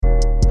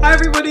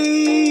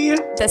everybody!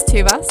 There's two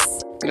of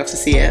us. I'd love to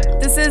see it.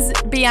 This is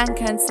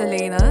Bianca and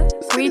Selena.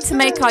 We need to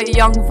make our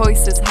young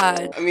voices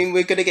heard. I mean,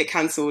 we're gonna get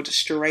cancelled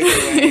straight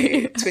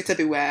away. Twitter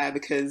beware,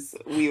 because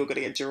we are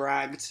gonna get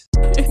dragged.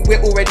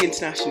 We're already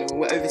international.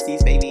 We're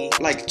overseas, baby.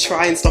 Like,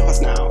 try and stop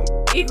us now.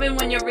 Even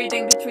when you're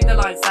reading between the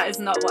lines, that is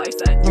not what I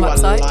said. You are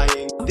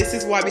lying. This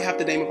is why we have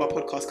the name of our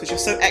podcast, because you're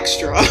so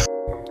extra.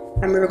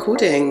 And we're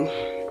recording.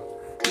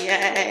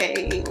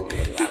 Yay!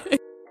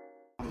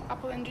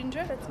 Apple and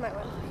ginger? That's my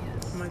one.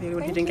 Am I the only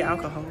one who didn't get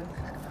alcohol?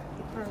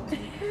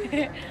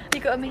 You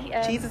got me.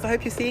 Jesus, I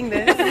hope you're seeing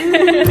this.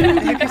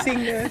 I hope you're seeing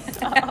this.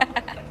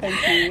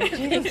 Thank you.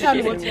 Jesus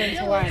turned water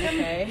into wine,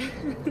 okay?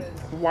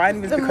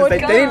 Wine was because they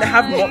didn't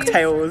have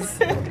mocktails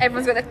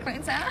Everyone's got their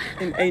points out.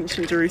 in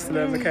ancient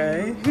Jerusalem,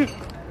 okay?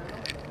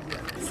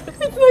 It's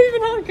not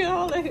even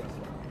alcoholic.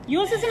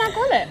 Yours isn't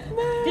alcoholic?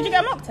 No. Did you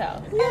get a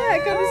mocktail? Yeah,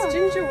 I got this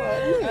ginger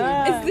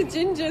one. It's the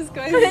gingers,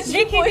 guys.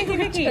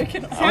 Vicky.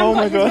 Oh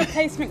my god.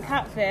 Replacement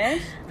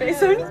catfish, but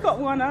it's only got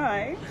one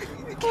eye.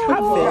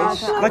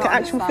 Catfish? Like an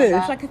actual fish?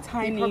 Like a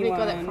tiny probably one.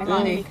 got it from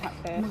Tiny Annie.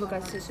 catfish. Oh my god,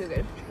 guys, it's so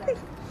good.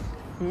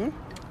 It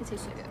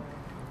tastes so good.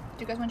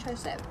 Do you guys want to try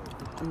this?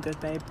 I'm good,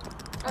 babe.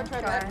 I'll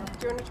try that.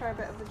 Do you want to try a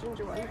bit of the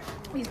ginger one?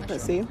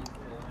 Let's see.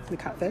 The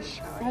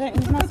catfish. I don't.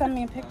 He's not sending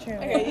me a picture.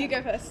 Okay, you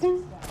go first.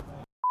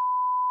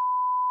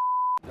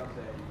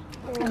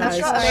 Guys,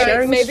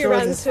 sharing maybe straws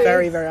round is two.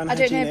 very, very I don't know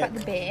unhygienic. about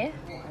the beer.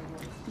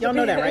 Y'all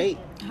know that, right?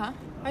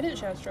 I didn't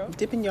share a straw.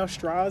 Dipping your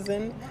straws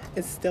in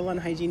is still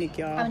unhygienic,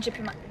 y'all. I'm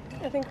dipping my...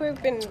 I think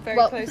we've been very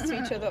Well- close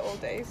to each other all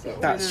day, so...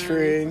 That's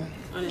true.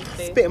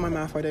 Honestly. Spit in my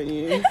mouth, why don't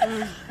you?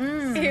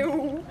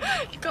 Ew.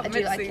 I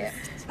do like it.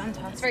 It's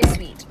fantastic. It's very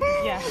sweet.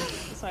 Yeah,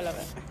 so I love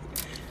it.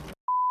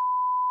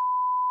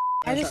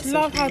 I just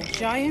love how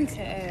giant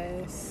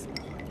it is.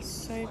 It's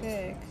so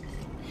big.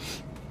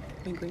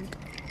 Wink, wink.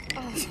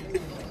 I'm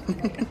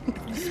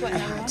I sweating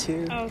had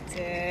to. Oh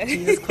dear.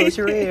 Jesus, close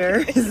your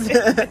ears.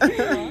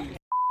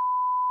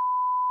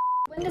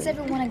 When does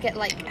everyone want to get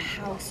like a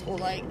house or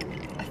like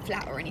a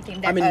flat or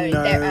anything? I'm in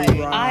no their own.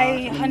 rush.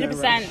 I I'm in no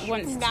 100% rush.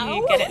 want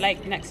to get it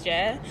like next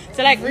year.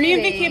 So like me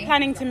and Vicky Really? are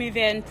planning to move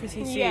in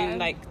pretty soon, Yeah.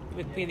 like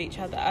with each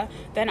other.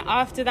 Then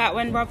after that,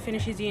 when Rob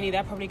finishes uni,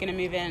 they're probably going to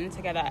move in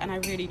together. And I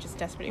really just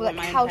desperately Like want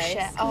my own house place.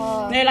 share.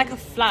 Oh. No, like a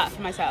flat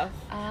for myself.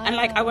 And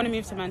like I want to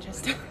move to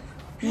Manchester.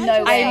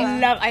 No way.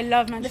 I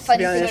love The Manchester. funny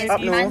be honest, thing up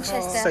is, north,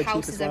 Manchester so cheap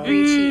houses as are well.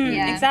 very cheap.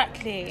 Yeah.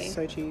 Exactly.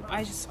 So cheap.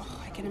 I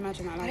can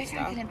imagine that I don't think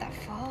I lifestyle. can live that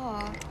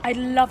far. I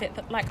love it.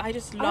 Like I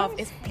just love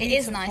it's It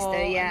is nice though,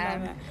 beautiful. yeah. I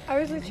love it. I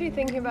was literally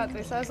thinking about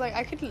this. I was like,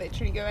 I could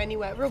literally go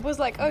anywhere. Rob was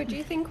like, oh, do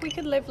you think we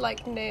could live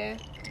like near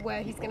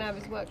where he's going to have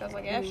his work? I was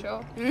like, yeah,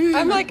 sure.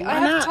 I'm like, I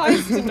have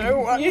ties to no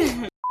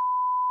one.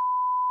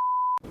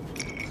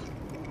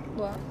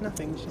 What?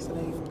 Nothing, it's just a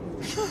name.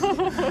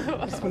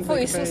 I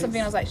thought you saw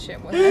something. I was like,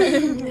 shit. What?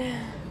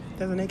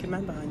 There's a naked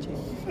man behind you.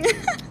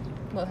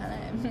 Well,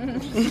 hello.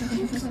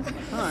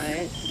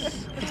 Hi.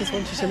 I just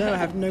want you to know I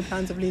have no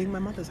plans of leaving my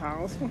mother's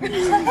house.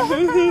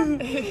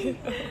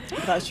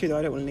 That's true though,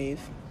 I don't want to leave.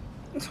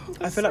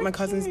 I feel like my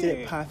cousins did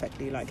it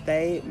perfectly. Like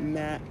they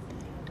met,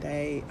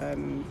 they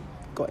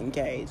got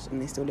engaged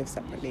and they still live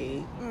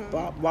separately.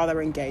 But while they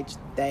were engaged,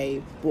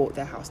 they bought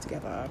their house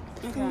together.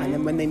 And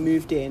then when they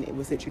moved in, it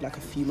was literally like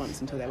a few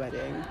months until their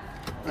wedding.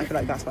 I feel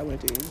like that's what I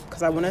want to do.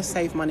 Because I want to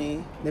save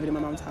money living in my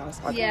mum's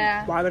house. Like,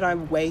 Yeah. why would I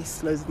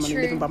waste loads of money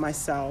True. living by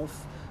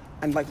myself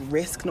and like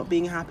risk not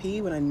being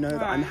happy when I know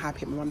that I'm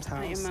happy at my mum's At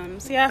house? your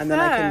mum's. Yeah, And then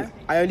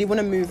I only want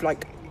to move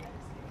like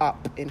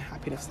up in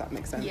happiness, if that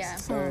makes sense. Yeah.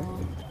 So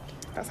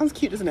that sounds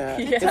cute, doesn't it?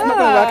 It's not going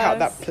to work out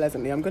that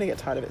pleasantly. I'm going to get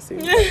tired of it soon.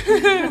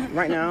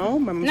 Right now,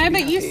 my mum's No,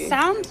 really but you happy.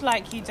 sound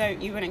like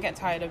you wouldn't get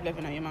tired of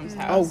living at your mum's Oh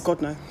house.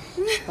 God, no.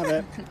 Love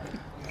it.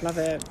 Love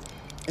it.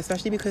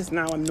 Especially because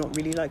now I'm not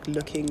really like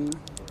looking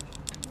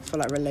for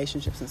like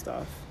relationships and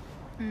stuff.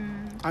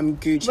 I'm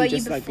Gucci Were you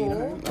just like being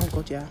before? home. Oh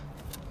God, yeah.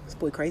 This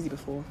boy crazy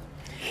before.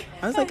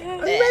 I was like,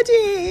 I'm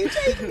ready,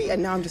 take me.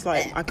 And now I'm just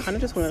like, I kind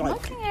of just want to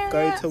like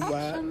go to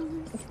work.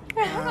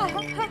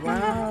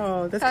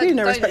 Wow. There's clearly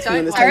no respect for me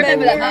on this I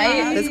remember table.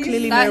 that night. There's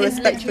clearly That no is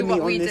respect for literally me what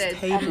on we this did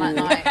table. on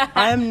that night.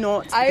 I am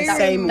not the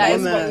same That is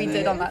woman. what we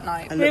did on that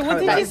night. And Wait, look what how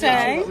did it you worked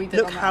say? What we did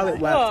Look on that how it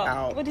night. worked What?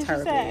 out What did you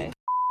terribly. say?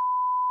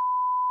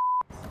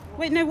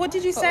 Wait, no, what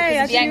did you say?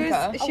 because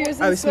Bianca. She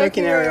was Oh, in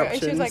smoking area and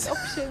she was like,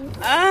 options. options.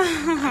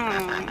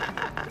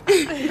 Ah.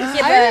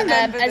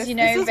 Yeah, but as you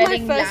know, this was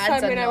Reading my first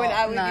lads time are when I went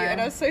out with not. you,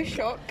 and I was so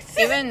shocked.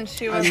 Even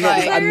she was I'm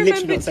like, I I'm literally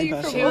not remembered the same you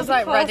person. from She all was the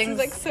like, classes, Reading's-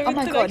 like so Oh my God,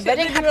 intellectual,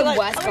 Reading and had you were the like,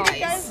 worst oh my God,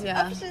 guys.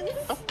 Yeah.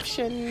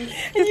 Options.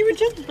 And you would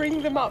just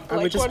bring them up. I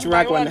would like, just one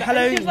drag by one. and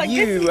Hello, she was like,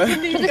 you. This is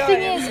the new But the guy.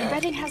 thing is,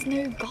 Reading has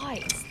no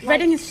guys.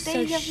 Reading is they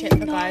so have shit for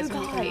no guys. I'm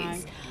not gonna lie.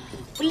 guys.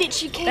 We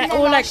literally came They're there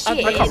all like last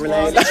ugly. year. I can't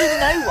relate. Literally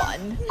no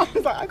one. I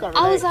was like, I can't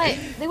I was relate.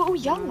 like, they were all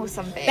young or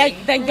something.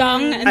 They're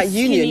young and At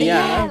Union, skinny.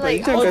 yeah. Yeah, But like,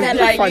 you don't oh, go they're to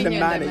like find a Union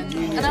man women. at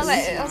Union. And I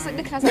was like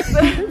looking, I was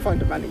like,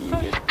 Find a man at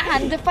Union.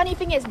 And the funny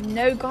thing is,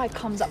 no guy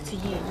comes up to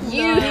you.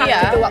 You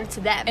have to go up to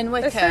them. In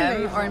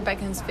Wickham or in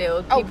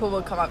Beaconsfield, people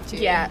will come up to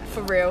you. Yeah,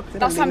 for real. They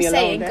That's don't what I'm leave me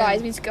saying, alone, guys.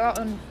 then. We need to go out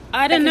on.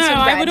 I don't know. Beaconsfield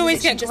I Red, would always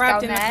literally get just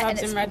grabbed down in the there,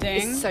 clubs and in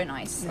Reading. It's so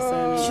nice.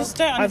 Listen, Just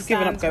don't I've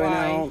given up understand going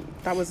why.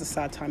 out. That was a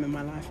sad time in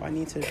my life. I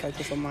need to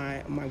focus on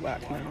my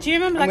work now. Do you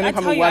remember, I'm like, gonna I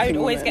become tell a you, I would working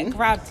always woman. get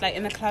grabbed, like,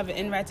 in the club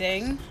in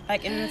Reading,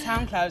 like, in the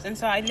town clubs. And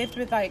so I lived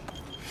with, like,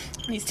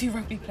 these 2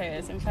 rugby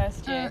players in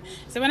first year.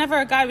 So whenever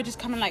a guy would just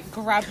come and, like,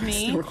 grab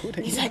me, Still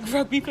recording. these, like,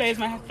 rugby players,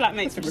 my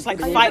flatmates would just, like,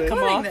 recording fight this. them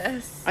off.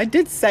 This. I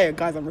did say,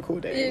 guys, I'm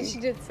recording. Yeah, she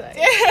did say.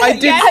 I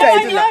did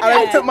say, didn't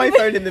I? I put my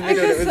phone in the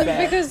middle. It was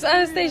there. Because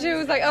Anastasia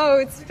was like, "Oh,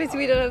 it's a pity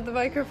we don't have the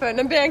microphone,"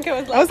 and Bianca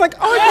was like, I was like,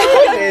 oh, I can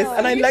record this,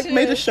 and I You like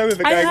made a should. show of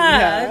it I going.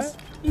 heard.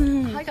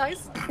 Yeah. Hi,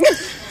 guys.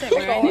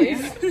 Don't worry.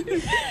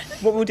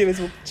 What we'll do is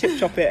we'll chip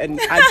chop it and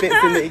add bits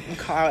in that you can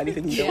cut out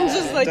anything you don't.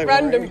 just like Don't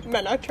random worry.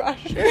 men are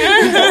trash.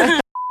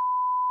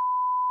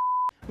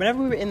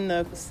 Whenever we were in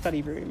the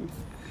study room,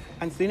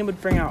 and Selena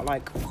would bring out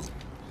like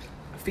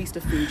a feast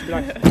of food, she'd be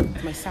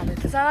like, my salad,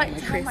 Because I like and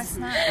to my have my crisps,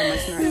 snacks.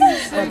 and my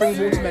snacks. I'll bring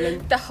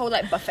watermelon. The whole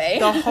like buffet.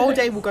 The whole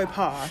day will go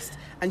past,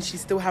 and she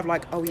still have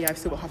like, oh yeah, I've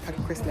still got half a pack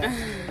of crisps left,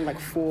 and like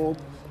 4,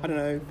 I don't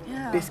know,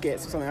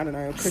 biscuits or something, I don't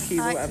know, cookies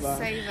or whatever.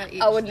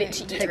 I would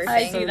literally eat I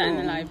everything. do that in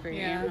the library.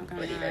 Yeah, I'm not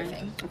gonna lie.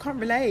 Everything. I can't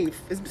relate.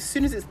 As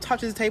soon as it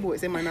touches the table,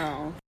 it's in my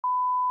mouth.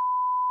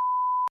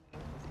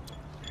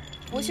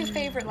 What's your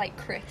favourite, like,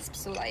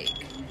 crisps or, like,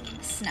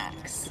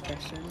 snacks?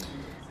 Question.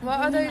 What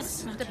are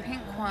those, the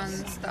pink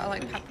ones that are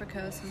like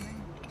paprika or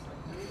something?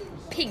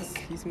 Pink.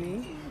 Excuse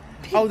me.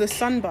 Oh, the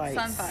Sunbites.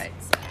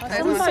 Sunbites.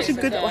 That was such a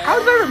good. How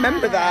did I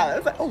remember that? I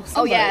was like, oh,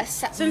 Oh, Sunbites. yeah.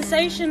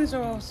 Sensations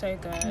are also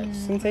good.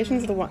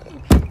 Sensations are the one.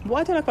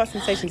 What I don't like about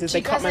Sensations is Do they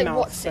you cut guys my like mouth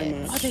What's so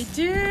It? much. They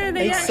do.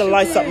 They actually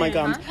slice up do. my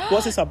gums.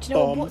 What's this? A Do you know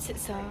what bomb? what's it,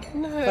 sir?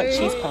 No. Like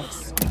cheese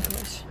puffs.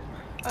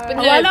 But Oh,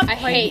 no, I love I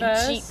hate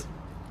Quavers. cheap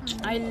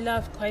I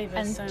love Quavers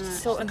and so much.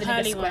 salt and The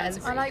vinegar curly squares.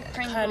 ones. I like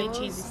Pringles Curly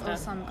cheesy or stuff.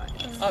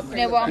 Sunbites. Oh, You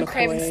know what? I'm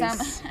craving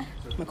McCoy's. some.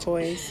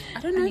 McCoy's. I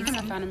don't know if I'm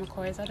a fan of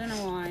McCoy's. I don't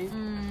know why.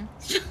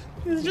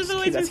 It's just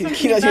always been something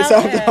Keep that to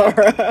about yourself, it.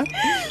 Dora.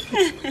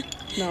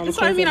 No, That's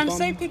what I McCoy's mean. are I'm bomb.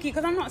 so picky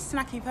because I'm not a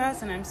snacky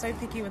person. I'm so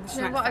picky with the Do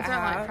you know snacks what? I that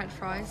don't like have. French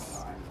fries.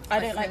 I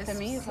don't like them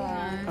crisps. either.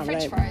 I'm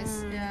French like-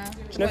 fries. Yeah. Do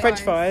you know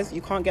French fries?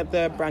 You can't get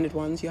the branded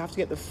ones. You have to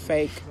get the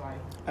fake,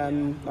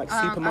 like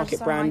supermarket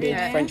branded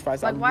French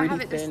fries that Like, why are have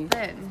really it this thin.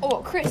 thin? Oh,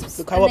 what, crisps?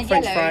 The And co-op they're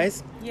French yellow.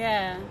 fries.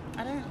 Yeah,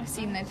 I don't. I've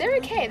seen them. They're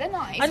okay. They're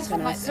nice. I just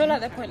feel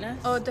like they're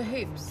pointless. Or the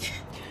hoops.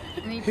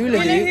 And you Hula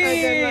put-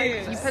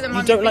 hoops. You put them You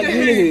on don't the like big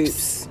hula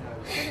hoops.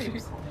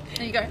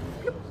 There you go.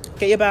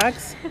 Get your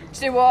bags. Do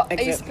you know what? I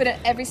Exit. used to put it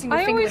every single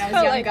I finger when always I was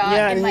felt younger like-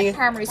 Yeah, in and like you-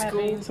 primary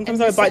school. Sometimes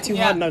I would bite too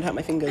hard Yeah. and I'd hurt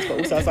my fingers, but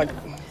also I was like, Yeah,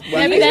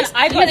 well, but then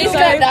I got You so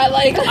get that,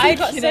 like, I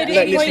got so Like,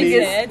 literally,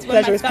 disappointed when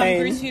pleasure my is thumb pain.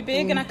 grew too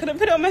big and I couldn't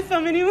put it on my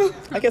thumb anymore.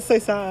 I get so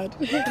sad.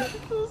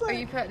 Or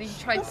you tried to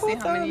see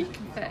how many you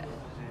can fit.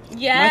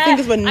 Yeah, My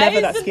fingers were I never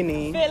used that to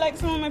skinny. Fit like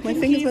some of my My pinkies.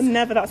 fingers were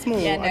never that small.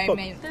 Yeah, no, I've got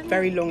mate.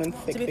 very long and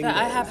thick To be fingers.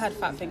 fair, I have had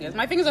fat fingers.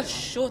 My fingers are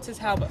short as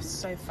hell, but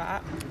so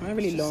fat. Mine are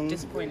really It's long.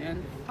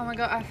 disappointing. Oh my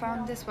god, I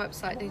found this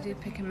website. They do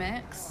pick and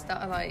mix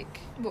that are like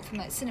What, from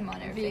like cinema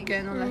and everything?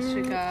 vegan or less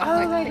sugar. Oh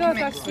like my pick God, and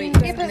mix I've seen sweets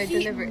that. and they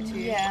deliver it to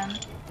you. Yeah.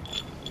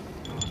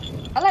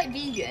 I like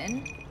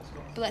vegan,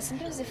 but like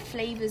sometimes the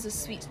flavours of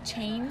sweets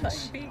change.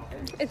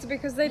 It's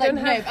because they Like, don't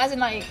no, have. as in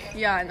like,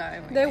 Yeah, I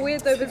know. They're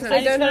weird though because I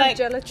they just don't feel have like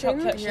gelatin,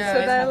 chocolate so should Yeah.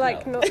 always they're have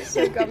like milk. not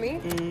so gummy.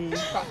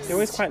 They're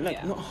always quite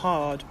like not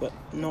hard, but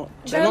not.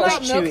 They're They're not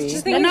like as milk. chewy.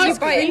 The thing They're is, not you as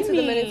bite into them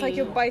and creamy. it's like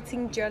you're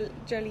biting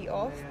jelly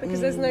off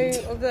because there's no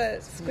of the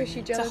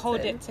squishy gelatin. To hold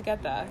it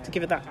together. To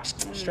give it that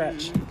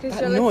stretch. Because That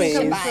gelatin noise.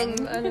 comes Bang.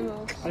 from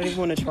animals. I don't even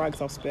want to try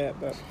because I'll spit,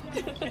 but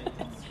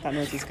that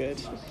noise is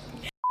good.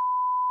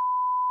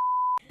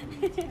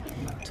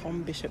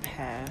 Tom Bishop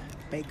Hare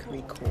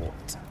Bakery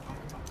Court.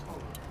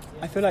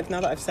 I feel like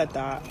now that I've said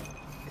that,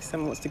 if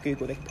someone wants to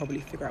Google, they can probably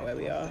figure out where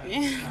we are.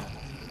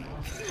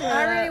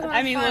 I really want to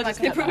I mean, we'll find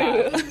just like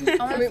get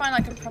I want to find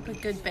like a proper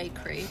good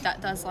bakery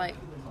that does like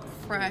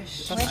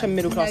fresh. That's such a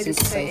middle class thing to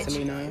this say, page.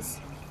 Selena. No,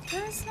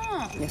 it's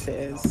not. Yes, it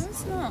is.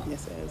 It's not.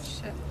 Yes, it is.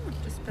 Shit.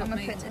 Just I'm built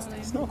gonna me. put this down.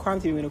 It's not a crime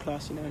to be middle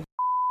class, you know.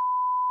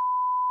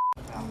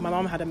 My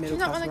mum had a Do middle you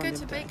not class want to go run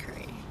to in there.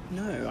 bakery?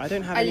 No, I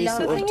don't have I any love-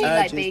 sort I of do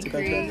like urges to go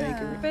to a bakery.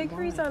 bakery.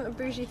 Bakeries aren't a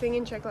bougie thing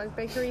in Czech. Like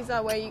bakeries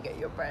are where you get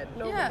your bread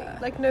normally. Yeah.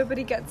 Like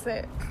nobody gets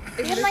it.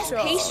 They have nice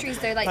pastries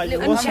though, like Like,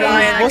 little what's jam. wrong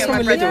jam. what's wrong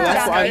with Lidl?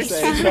 That's what I'm Jam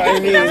saying. Do you know what I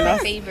mean? That's my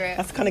That's, favourite.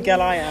 that's the kind of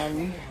girl I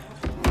am.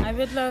 I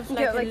would love like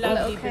Get, a like,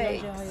 lovely little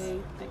cakes.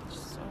 boulangerie. Like,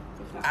 just so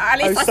At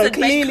Oh, least I so said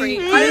clearly,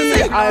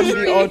 bakery. I'm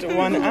the odd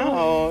one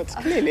out.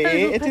 Clearly,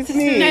 it is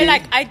me. No,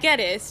 like I get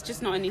it. It's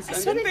just not an East I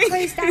saw London they thing.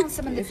 closed down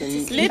some of the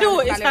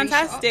Lidl is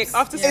fantastic.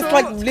 After It's school,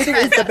 like Lidl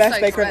is the best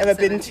so bakery I've ever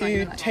been expensive,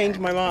 to. it's like- Change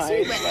my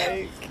mind.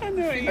 Like,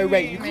 oh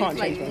wait, you can't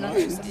change my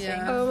mind.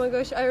 Yeah. Oh my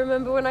gosh, I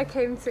remember when I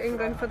came to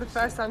England for the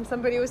first time,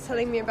 somebody was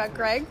telling me about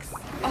Greg's.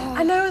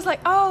 And I was like,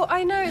 oh,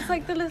 I know, it's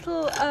like the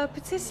little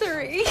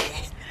patisserie.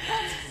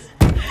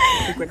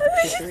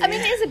 Greg's Patisserie. I mean,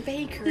 it is a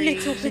bakery.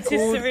 Little Called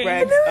patisserie.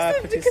 Greg's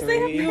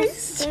Patisserie.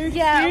 So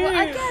Yeah, cute. well,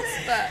 I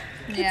guess, but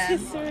yeah.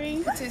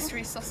 Patisserie.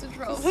 Patisserie sausage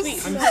rolls.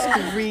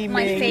 I'm screaming.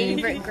 My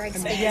favourite Greg's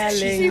I'm baked yelling.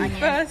 cheese and onion.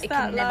 Burst It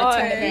that can never laugh.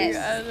 turn it.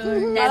 I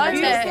Never was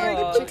turn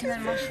like- it. Chicken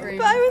and mushroom.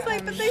 But I was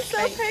like, but they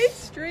sell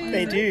pastries.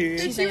 They do.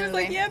 And she was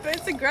like, yeah, but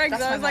it's a Greg's.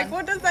 That's I was my like,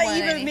 one. what does that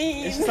even 180.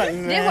 mean? It's just like,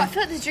 You know what? I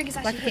feel like this drink is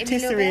actually like a hitting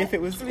me a little patisserie bit. if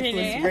it was Really?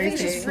 I think raised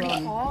it's in just really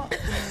sun. hot.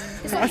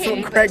 It's not That's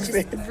hitting, what but it's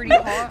Greg's just is. really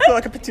hot. It's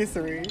like a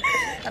patisserie. It's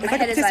my like a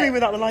head is patisserie like-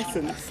 without the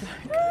license.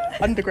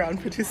 Like,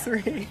 underground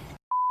patisserie.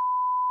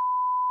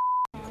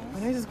 My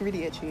nose is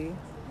really itchy.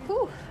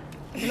 Whew.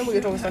 I don't know what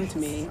your dog's done to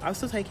me. I'll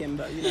still take him,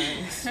 but you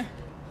know,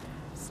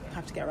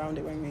 have to get around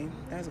it, won't we?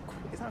 Is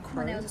that a crow?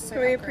 My nails are so Can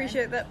we ugly.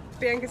 appreciate that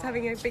Bianca's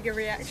having a bigger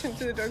reaction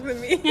to the dog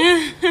than me?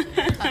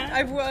 I've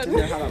I don't won.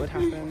 know how that would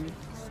happen.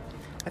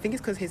 I think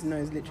it's because his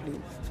nose literally,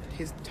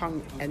 his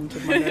tongue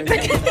entered my nose.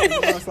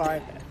 I was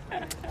like,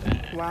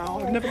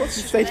 wow, I've never got to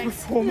this stage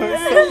before,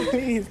 so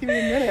please give me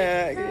a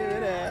minute. Give me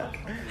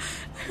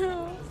a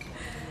minute.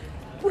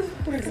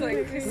 It's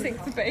like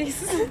sixth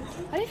base.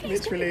 I don't think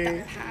it's Literally. gonna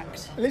be that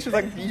packed.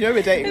 Literally like, you know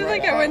we're dating, It's right?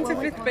 like I went to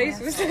fifth base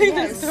with saying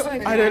Yeah, this it's so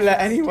story. I don't let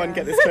anyone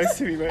get this close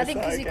to me, but I it's think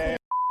like, because you okay.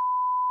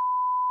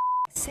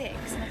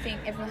 6, and I think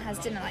everyone has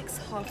dinner like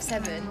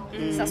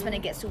 7:30, so that's when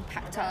it gets all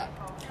packed up.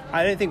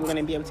 I don't think we're going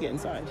to be able to get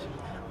inside.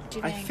 Do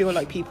you I think? feel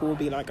like people will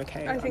be like,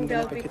 okay, I I'm think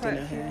going to there'll be book a quite a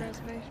dinner few here.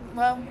 reservations.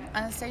 Well,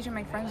 Anastasia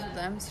made friends with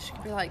them, so she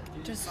could be like,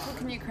 just talk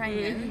in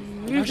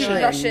Ukrainian.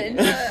 Russian.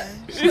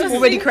 She's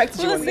already corrected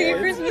you We'll on see a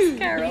this. Christmas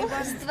Carol.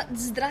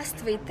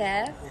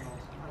 Здравствуйте.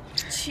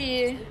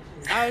 Чи...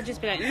 I would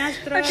just be like, If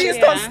Nastroya. you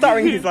start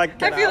stuttering, he's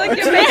like, I get feel out. like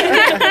you're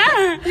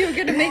making you're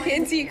gonna make it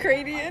into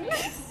Ukrainian.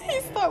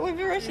 You start with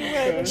a Russian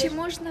word. Чи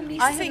можна I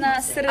місце think, на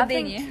I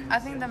середині?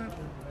 think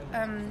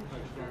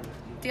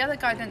the other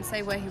guy didn't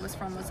say where he was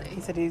from, was He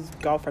he? said his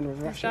girlfriend was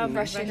Russian,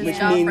 Russian, which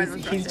yeah. means Girlfriend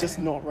was he's Russian. just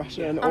not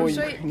Russian I'm or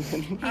sure-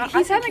 Ukrainian. He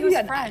I sounded think like he he was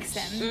had an French.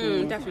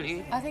 accent. Definitely.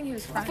 I think he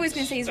was I French. thought he was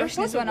going to say he's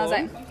Russian as well, and I was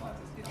like,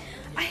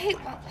 I hate,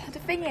 the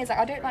thing is, like,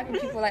 I don't like when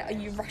people are like, are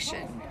you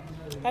Russian?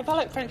 I feel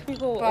like French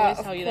people But always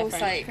of tell you they're course,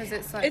 French. like, Because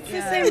it's like, It's the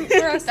yeah. same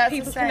for us. That's the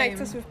People connect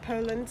same. us with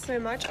Poland so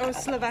much, or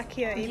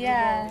Slovakia even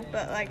Yeah. more.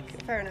 But like,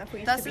 fair enough. We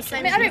used That's to the be same.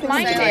 I mean, I don't people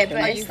mind say, it, but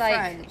are it's you like-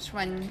 French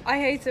when I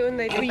hate it when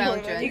they do you're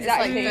Belgian. Poland.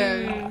 Exactly.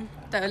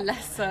 It's like the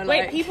lesser. Wait,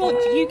 like, people,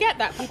 do you get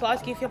that? People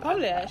ask you if you're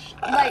Polish.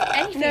 like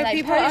anything, No, like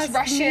people Polish, ask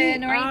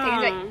Russian, me- or anything,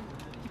 Ah. like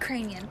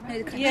Ukrainian. No,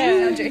 the country,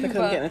 Yeah. I'm joking, Look at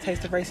them but getting a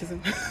taste of racism.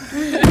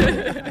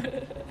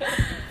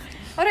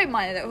 I don't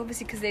mind it,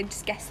 obviously, because they're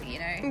just guessing, you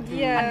know.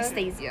 Yeah.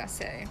 Anastasia,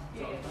 so.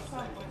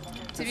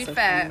 to be so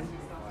fair,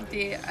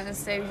 the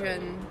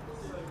Anastasian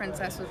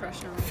princess was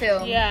Russian.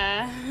 Film.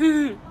 Yeah.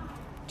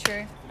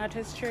 True. That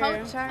is true.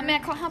 Culture. I mean, I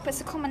can't help it,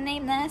 it's a common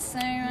name there, so.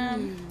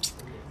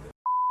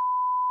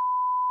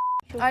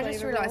 I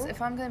just realised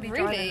if I'm going to be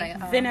Really? driving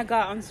later, Vinegar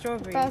on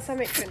strawberries.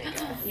 Balsamic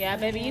vinegar. Yeah,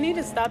 baby, you need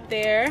to stop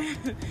there.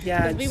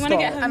 Yeah, We want to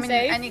get stop. home I mean,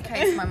 safe. in any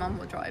case, my mum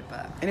will drive,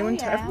 but Anyone?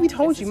 Oh, yeah. We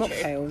told This you is true.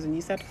 mocktails, and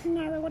you said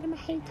no. I want a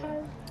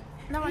mojito.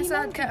 no, I said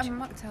I'd get a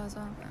mocktail as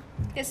well.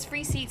 But There's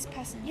 3 seats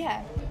per.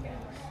 Yeah.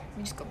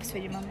 We just got to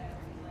persuade your mum.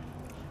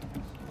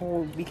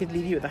 Or we could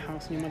leave you at the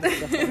house and your mother could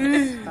drop us.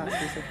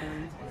 That's also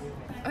fine.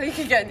 oh, you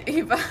can get an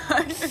Uber.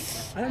 I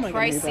don't mind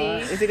getting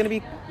Pricey. Uber. Is it going to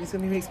be? It's going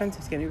to be really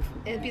expensive to get Uber.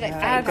 It'd be like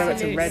Yeah, go back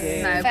to £30.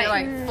 Reading. no, it'd be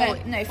like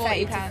 30, no,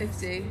 40 £30. to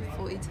 50.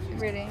 40 to 50.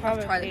 Really? I've tried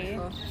it Probably.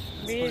 before.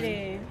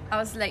 Really? I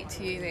was late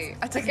to uni.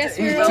 I took guess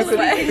it we're to all Uber.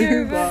 late.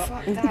 Uber Fuck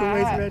all the way to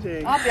that.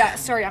 Reading. I'll be like,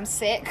 sorry, I'm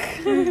sick.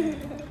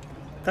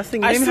 That's the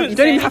thing. I You shouldn't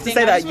don't even say have to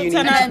say anything, that I at just uni.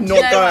 want You to just know.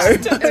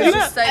 not go. It was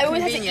just so I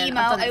always have to convenient.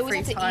 email. I've done I it always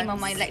have 3 to email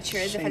times. my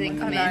lecturers if I Shame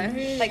didn't on come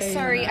you. in. Like,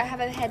 sorry, I have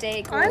a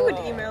headache. Or, I would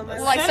email them.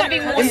 or like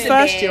something more In severe.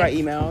 first year, I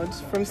emailed.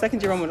 From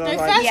second year onward, I was No,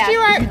 like, first Yeah.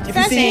 year, If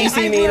you see me, you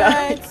see me,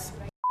 like-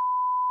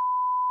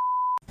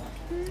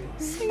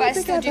 But I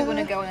still do want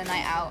to go on a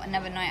night out,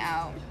 another night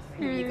out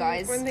with you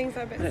guys. When things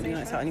are a I bit don't do safer.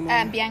 nights out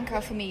anymore.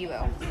 Bianca, for me, you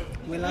will.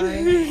 Will I?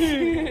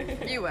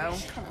 You will.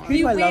 Come on. Who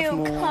do I love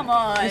will, more? come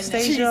on,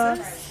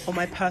 Anastasia or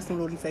my personal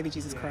Lord and Savior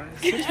Jesus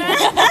Christ? Which one?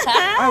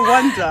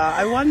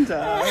 I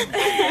wonder.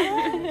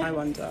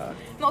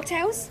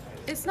 Mocktails?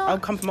 It's I'll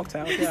not. come for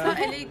mocktails, It's not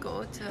yeah.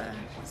 illegal to.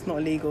 It's not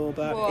illegal,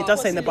 but What? it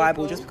does say in the What's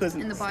Bible, illegal? just because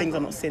In the things are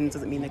Bible. not sins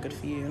doesn't mean they're good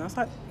for you. And I was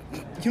like,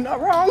 you're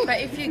not wrong. But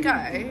if you go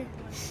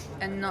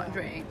and not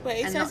drink, But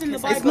it and says not in the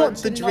kiss Bible It's not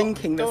to the not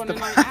drinking go that's on the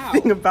a night bad out.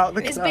 thing about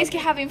the It's club. basically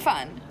having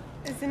fun.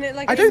 Isn't it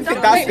like I don't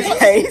think that's the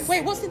case.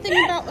 Wait, what's the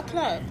thing about the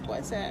club?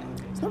 What is it?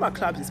 It's not about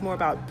clubs, it's more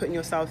about putting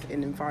yourself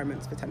in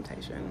environments for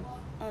temptation.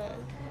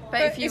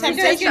 But if you if you don't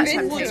resist give that in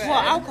to temptation, it-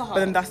 What, alcohol? But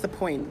then that's the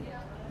point.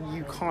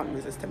 You can't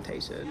resist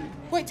temptation.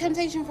 Wait,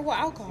 temptation for what,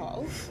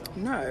 alcohol?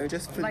 No,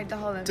 just for Like the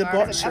whole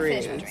debauchery.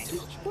 I'll finish my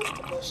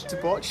drink.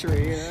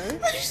 Debauchery, you know?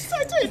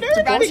 I don't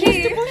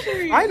know.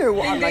 Debauchery. I know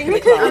what I'm like in the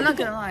I'm club. not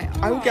gonna lie.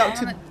 I would get up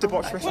to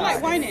debaucherous Well, like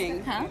acts.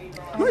 whining. Huh?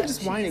 Not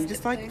just whining,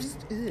 just like, just,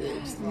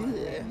 ugh.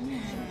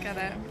 Get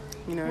it.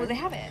 you know. Well, they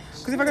have it.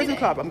 Because if I go to the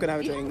club, I'm gonna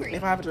have a You drink. hungry?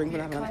 If I have a drink, I'm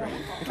gonna have another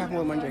drink. If I have more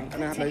than one drink, I'm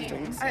gonna have loads of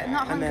drinks. I'm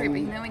not And hungry, but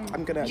then you know when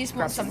I'm gonna You just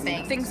grab want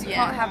something. things you Yeah.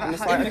 can't have And at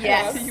it's home. like,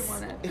 Yes. You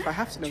want it. If I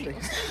have to, no, I'm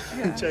joking.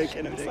 I'm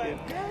joking. I'm joking.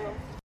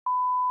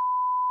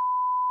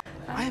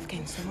 I have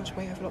gained so much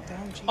weight over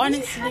lockdown. Jeez.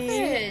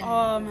 Honestly,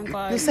 oh my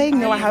god. You're saying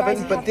no, I you guys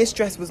haven't, but this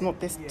dress was not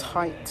this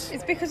tight.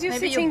 It's because you're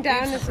Maybe sitting your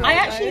down boobs as are- well. I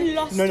actually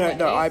though. lost No, weight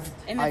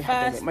in I the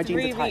haven't. first My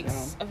jeans 3 are tight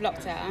weeks now. of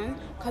lockdown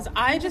because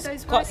I just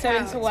those got so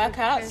into workouts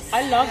workouts. with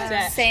I loved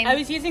it. Same. I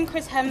was using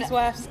Chris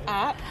Hemsworth's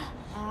app.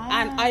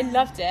 And I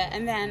loved it.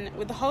 And then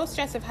with the whole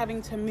stress of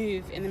having to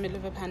move in the middle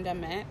of a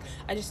pandemic,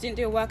 I just didn't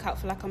do a workout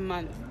for like a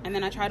month. And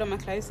then I tried on my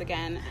clothes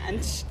again, and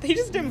they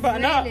just didn't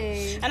button up.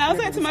 And I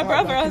was like to my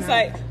brother, I was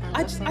like,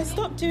 I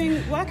stopped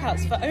doing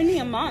workouts for only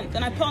a month,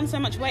 and I put on so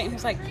much weight. And he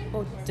was like,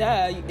 well,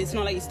 duh, it's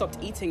not like you stopped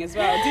eating as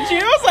well, did you?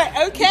 I was like,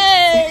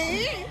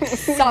 okay.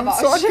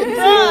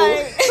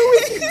 Right.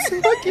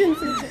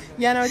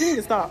 Yeah, no, I didn't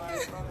even start.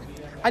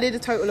 I did a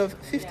total of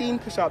 15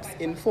 push-ups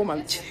in 4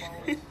 months.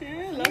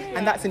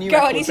 And that's a new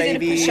Girl, at record, least you did a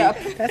baby. push-up.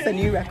 That's a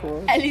new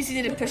record. At least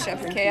you did a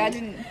push-up, okay? I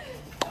didn't.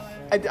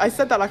 I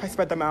said that like I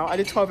spread them out. I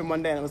did 12 in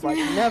one day, and I was like,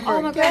 never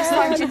Oh my god, I'm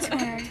starting gym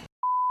tomorrow.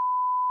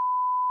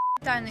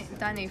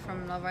 Danny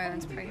from Love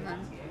Island's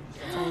pregnant.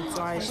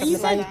 When you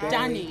said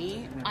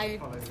Danny, I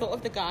thought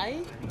of the guy,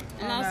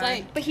 and I was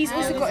like, But he's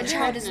also got a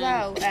child as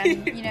well.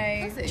 You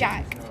know,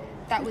 Jack,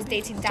 that was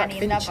dating Danny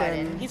in Love Fincham.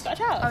 Island. he's got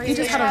a child. He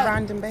just had a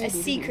random baby. A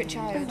secret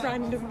child.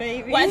 Random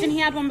baby. Well, as in he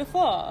had one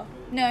before.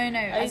 No,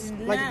 as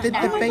in, Like, the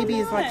No. baby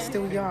is like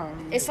still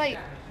young. it's like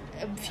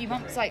a few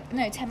months, like,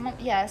 no, 10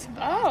 months, yeah.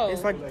 Something like Oh.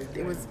 It's like,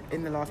 it was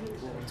in the last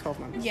 12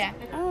 months. that. Yeah.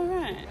 Oh,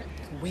 right.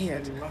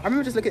 Weird. I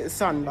remember just looking at the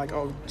son, like,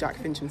 oh, Jack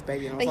Fincham's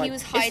baby. And I was But like, he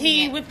was Is hiding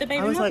he it. with the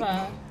baby I was like,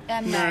 mother?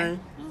 No,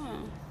 Oh.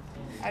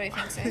 I don't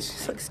think so. it's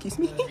just like, excuse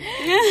me?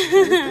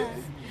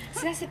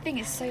 So that's the thing,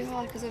 it's so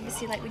hard because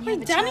obviously, like, when you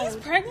Wait, have a Danny's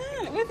child,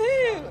 pregnant? With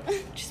who?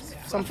 just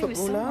Some I think it was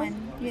footballer?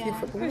 someone, Is he a yeah.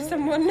 footballer?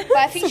 Someone. But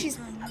I think she's,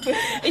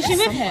 Is she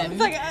with him?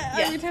 Like, Yeah.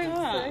 I would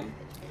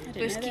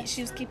hope so.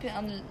 she was keeping it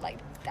on, like,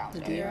 down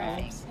low, Yeah.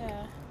 I think.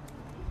 Yeah.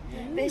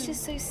 But it's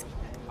just so.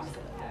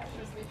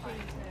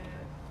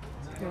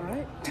 You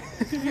alright?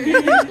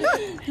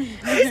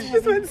 It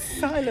just went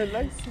silent,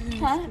 like,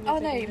 Huh? Oh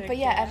no, but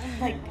yeah,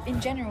 like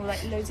in general,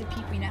 like loads of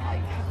people, you know, like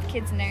have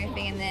kids and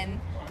everything, and then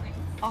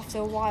after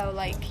a while,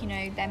 like, you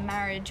know, their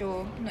marriage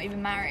or not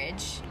even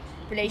marriage,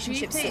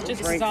 relationships think- sort of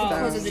Just breaks dissolve. down.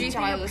 because of Do the you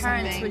think child your or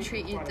parents something. would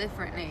treat you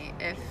differently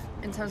if,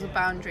 in terms of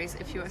boundaries,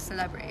 if you were a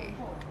celebrity?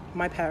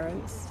 my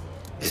parents.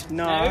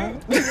 No. I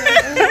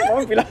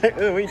would be like,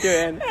 oh, what are you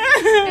doing?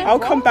 I'll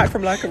come back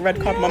from like a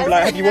red carpet and I'm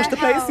like, have you washed the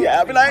plates yet?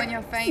 I'll be like, When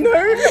you're famous.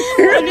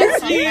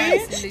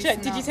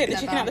 Did you take the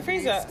chicken out the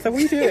freezer? so what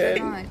are you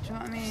doing? Right, do you know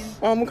what I mean?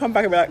 Mum will come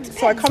back and be like,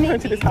 so I come home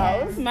to this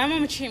house. My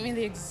mum would treat me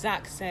the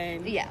exact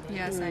same. Yeah.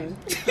 Yeah, same.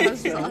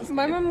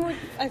 My mum would.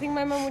 I think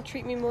my mum would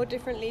treat me more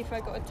differently if I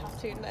got a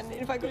tattoo than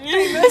if I got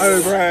famous.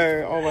 Oh,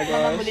 bro. Oh, my My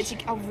mum would gosh.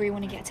 literally, I really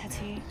want to get a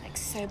tattoo, like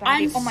so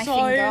badly, I'm on my so-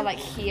 finger, like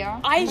here.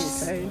 I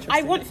interesting.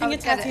 want finger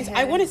would get it tattoos. here.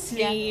 I want a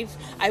sleeve.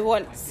 I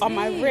want on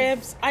my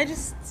ribs. I'm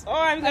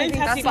going think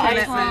tattoo that's what I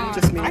crazy. meant.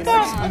 Just me. I I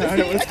can't. don't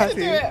want a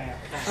tattoo.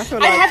 I feel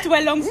I like have to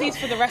wear long sleeves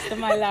for the rest of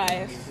my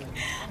life.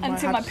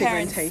 Until my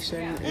parents.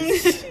 pigmentation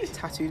is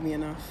tattooed me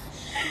enough.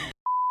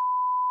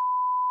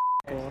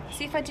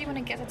 See, if I do want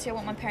to get a tattoo, I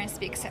want my parents to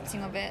be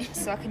accepting of it,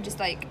 so I can just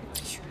like.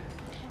 She's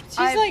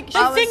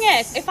the thing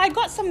is, if I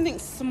got something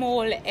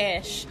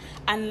small-ish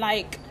and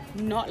like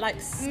not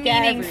like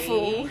scary,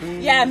 Meaningful.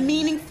 yeah,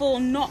 meaningful,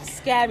 not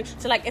scary.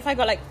 So like, if I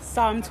got like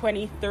Psalm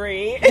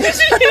 23,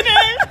 you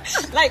know,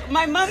 like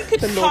my mum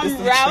could Lord is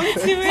come the round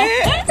shepherd. to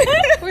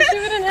it. Well, she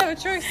wouldn't have a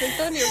choice. It's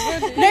on your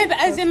body. No, but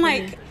as in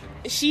like.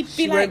 She'd be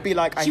She like, won't be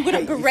like, I she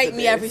wouldn't hate you berate for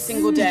me this. every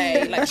single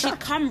day. Like she'd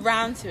come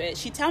round to it.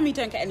 She'd tell me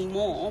don't get any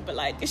more, but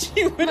like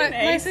she wouldn't My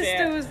hate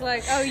sister it. was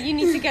like, "Oh, you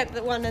need to get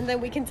the one, and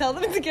then we can tell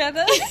them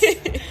together." Do you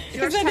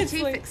watch then it's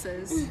Tattoo like-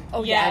 Fixers?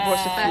 Oh Yeah. yeah, I've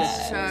watched the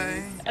Best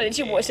show. I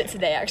literally watched it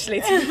today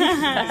actually, So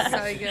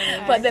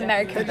good. but the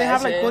American They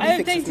have like version. body Oh,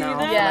 they fixes do now.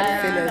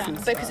 that? Like fillers and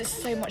because stuff. it's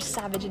so much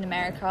savage in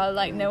America.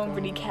 Like no one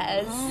really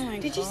cares. Oh my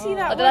Did you God. see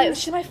that They're like, one?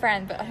 she's my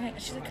friend, but I think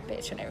she's like a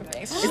bitch and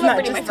everything. So she's Isn't not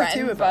that really my just the friend,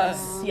 two of but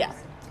us? yeah.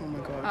 Oh my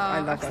god, I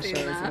love that I've show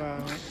seen as that.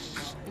 well.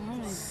 Oh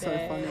my So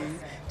days. funny.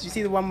 Did you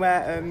see the one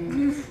where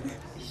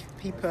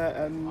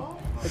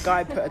the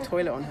guy put a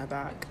toilet on her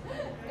back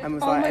and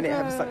was like, my and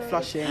it was like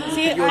flushing.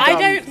 See, You're I dumb.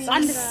 don't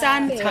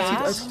understand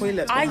Tattooed that. a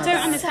toilet on I her don't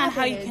back. understand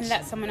how you Savage. can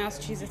let someone else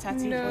choose a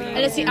tattoo No. for you.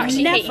 Unless you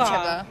actually hate each Never.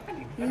 other.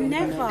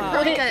 Never.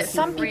 Probably get it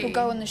Some for people free.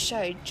 go on the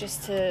show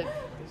just to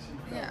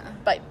Yeah.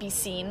 like be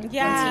seen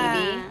Yeah.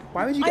 on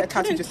Why would you I get a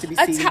tattoo couldn't- just to be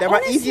a seen? ta- There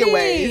are easier honestly,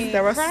 ways.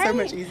 There are so right?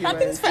 much easier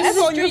Happens ways. forever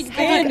on your Like a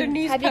skin.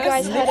 news TV. Have you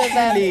guys person. heard of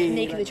Literally.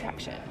 Naked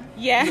Attraction?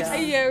 Yes.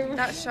 Yo.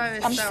 That show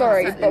is I'm so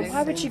sorry, but upsetting.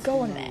 why would you go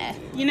on there?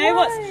 You know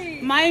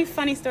what's my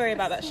funny story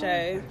about that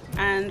show,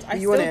 and I You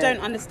still want it? don't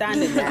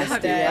understand it to this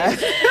day.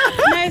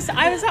 No, so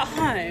I was at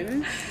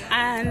home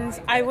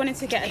and I wanted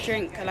to get a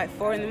drink at like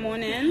 4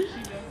 a.m.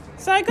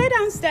 So I go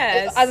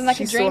downstairs. As in like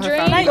She a saw drink her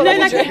drink? family. Like, Got no,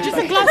 like a like drink. just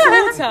a glass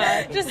of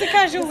water, just a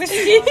casual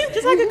whiskey,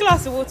 just like a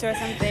glass of water or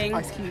something.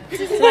 Ice cube.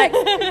 So like,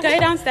 go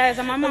downstairs.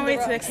 I'm on my way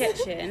to the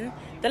kitchen.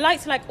 The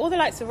lights are like, all the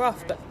lights are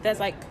off, but there's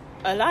like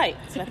a light,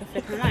 it's like a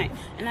flickering light.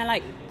 And I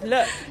like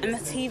look, and the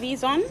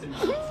TV's on.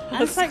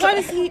 And it's like, why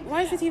is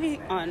the TV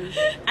on?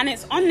 And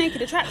it's on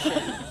Naked Attraction.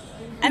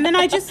 And then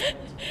I just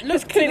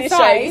look to the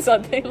side,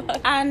 something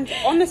like and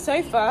on the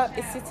sofa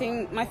is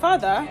sitting my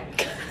father,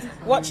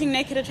 watching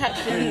Naked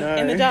Attraction No.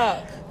 in the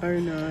dark. Oh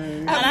no.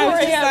 And I was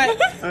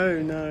just like,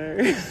 Oh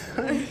no.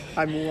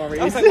 I'm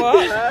worried. I was like,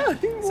 what?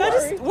 So I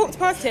just walked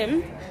past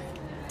him,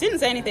 didn't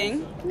say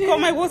anything, got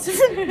my water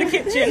from the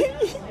kitchen,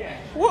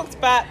 walked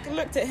back,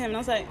 looked at him, and I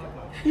was like,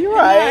 You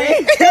right?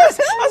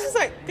 I was just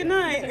like, good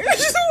night.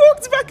 Just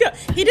walked back up.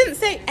 He didn't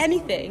say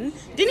anything.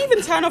 Didn't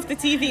even turn off the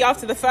TV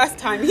after the first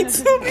time he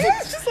saw me. He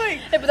was just like,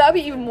 Yeah, but that would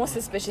be even more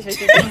suspicious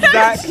if you did.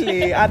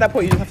 Exactly. At that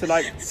point, you just have to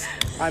like.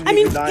 I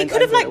mean, he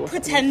could have like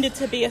pretended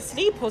to be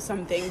asleep or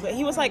something, but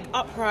he was like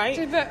upright.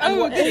 But, and oh,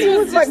 watching. this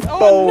was It's like just on.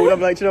 bold.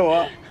 I'm like, do you know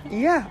what?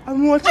 Yeah,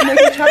 I'm watching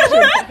Naked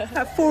Attraction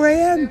at 4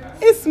 a.m.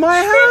 It's my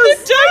house.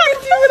 I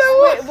can do what I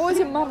want. Wait, what was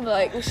your mum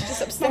like? Was she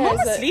just upstairs? My mum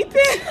was like- sleeping.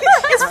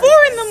 It's 4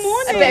 in the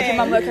morning. I bet if your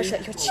mum woke up, she's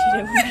like, you're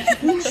cheating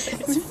with me.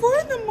 It's 4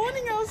 in the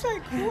morning. I was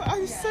like, what? I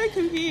was so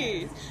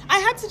confused. I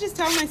had to just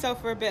tell myself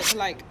for a bit,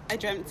 like, I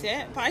dreamt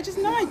it, but I just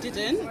know I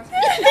didn't.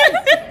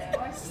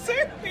 So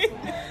weird.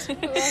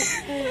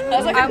 That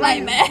was like a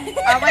nightmare.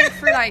 I went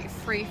through like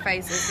 3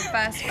 phases. The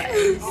first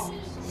phase,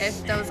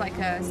 if there was like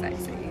a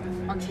sex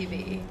scene on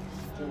TV,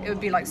 it would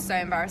be like so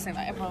embarrassing.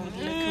 Like everyone would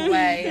look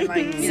away, and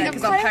like you know,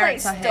 because our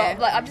parents are here.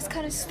 Like I'm just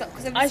kind of stuck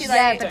because obviously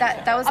Yeah, like but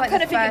that was I'm like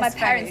kind the of thinking my first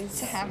parents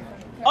to phase. have.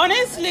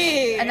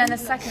 Honestly. And then the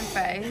second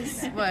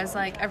phase was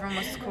like everyone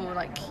was cool.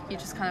 Like you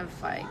just kind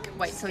of like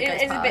wait till it goes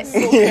It's a bit past.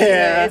 stalky,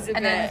 Yeah. it's a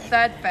And then bit.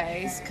 third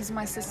phase, because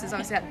my sister's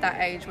obviously at that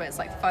age where it's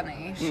like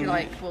funny, she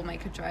like will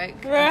make a joke.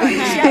 Right. Like,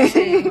 she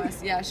actually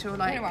was, yeah, she'll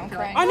like, Anyway, I'm be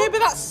like crying. I know, but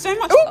that's so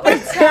much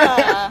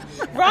better.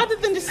 Rather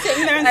than just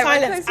sitting there in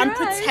Everyone silence close and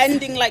your eyes.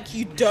 pretending like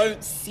you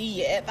don't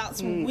see it.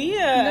 That's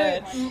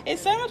weird.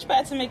 It's so much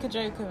better to make a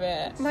joke of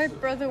it. My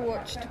brother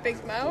watched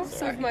Big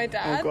Mouth with my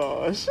dad.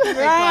 Oh gosh.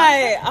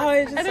 Right. I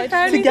was just And like,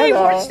 apparently they Together.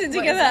 watched it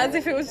together as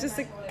if it was just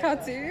a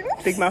cartoon.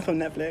 Big Mouth on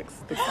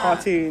Netflix. The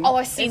cartoon. Oh,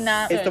 I've seen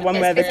that. It's the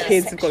one where the It's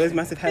kids have got those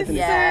massive heads and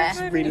Yeah.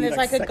 it's really and there's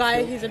like a guy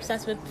sexual. who's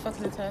obsessed with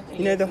fucking a turkey.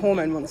 You know the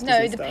hormone monsters No,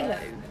 and the stuff?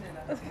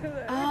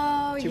 pillow.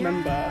 oh Do you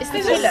remember? It's the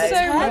It's pillow. so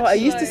Oh, I much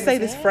used to like- say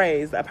this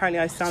phrase that apparently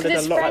I sounded a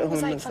this lot like friend the was,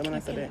 hormone like, monster when I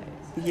said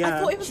fucking it. Yeah. I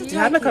thought it was a You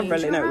had like a turkey. relate.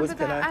 Do you No, it remember was that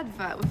pillow.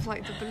 advert with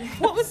like the balloon?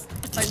 What was?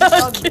 Like the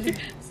dog balloon?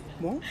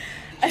 What?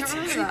 Do you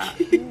remember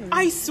that?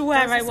 I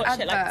swear There I was this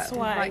watched it like advert with,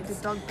 twice. like the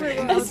dog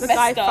balloon. That was the guy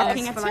messed up.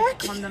 fucking a For like a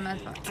turkey. condom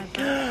advert.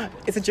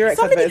 It's a Durex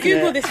Somebody advert, isn't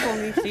Google it? this for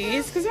me,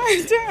 please, because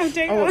I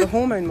don't Oh, what, the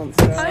hormone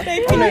monster?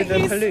 They Oh no, like the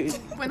he's- pollute.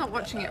 We're not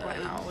watching it right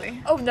now, are we?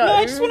 Oh no. No,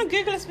 I just want to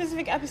Google a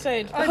specific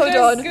episode. I Hold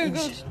just on.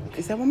 Googled.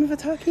 Is there one with a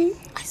turkey?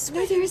 I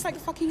swear there is like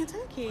fucking a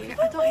turkey.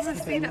 I don't even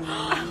see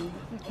that.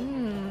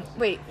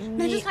 Wait.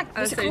 No, just like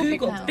what's it called?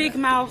 Google Big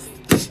Mouth.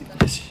 Big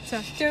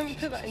Mouth. Don't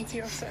put that into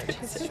your search.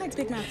 It's just like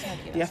Big Mouth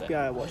turkey. The that's it.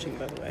 FBI are watching,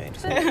 by the way.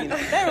 Just to let you know.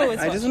 They're always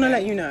I just want to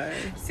let you know.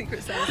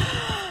 Secret Service.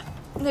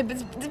 No, but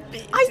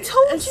I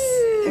told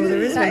you. Oh,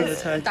 there is one That with a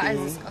is, turkey. that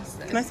is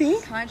disgusting. Can I see?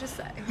 Can I just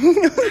say?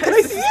 Can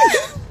I see?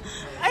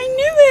 I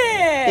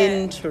knew it.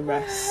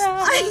 Interest.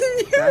 I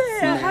knew That's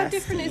it. nice. How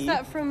different is Nasty.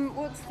 that from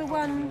what's the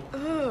one?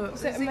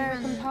 Is it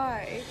American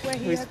Pie? Where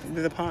he With, had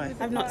with a pie.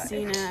 I've not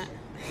seen it.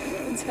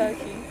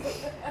 Turkey.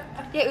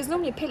 yeah, it was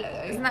normally a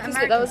pillow. Isn't that That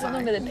American was Pie?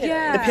 normally the pillow.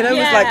 Yeah. The pillow was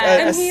Yeah. like a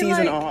And he,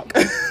 season like- arc.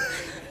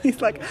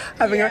 He's like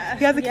having a.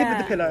 He has a kid Yeah.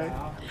 with the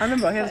pillow. I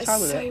remember he had a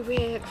child with So it.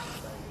 weird.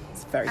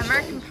 It's very.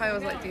 American Pie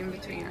was like the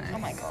in-betweeners. Oh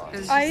my god. It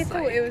was I just,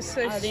 thought like, it was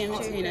so Oh, the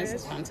in-betweeners stupid.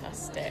 is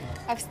fantastic.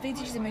 They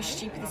did the most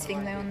stupidest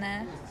thing though on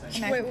there.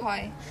 American Wait,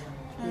 Pie.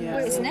 Yeah.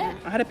 Isn't it?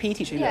 I had a PE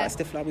teacher who Yeah. got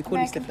a Stifler. We called him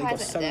American Stifler. He Pie, got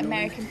the so annoying.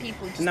 American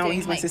people just Now doing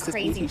he's my like sister's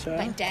crazy teacher.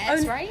 like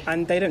dares, Oh, right?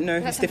 And they don't know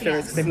who That's Stifler something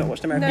is because they've not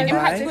watched American No,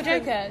 Pie. Impractical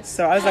Jokers.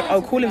 So I was like,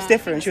 oh, call him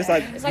Stifler. And she was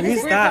like, It's like a who's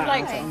group that? of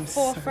like I was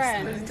like, 4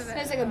 friends.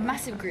 There's like a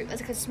massive group.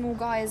 There's like a small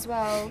guy as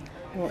well.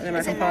 What, an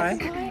Is American it Pie?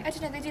 American Pie? I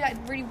don't know. They do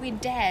like really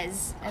weird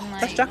dares and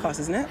like. That's Jackass,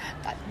 isn't it?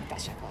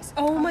 That's Jackass.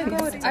 Oh my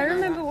god, I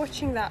remember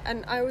watching that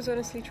and I was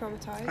honestly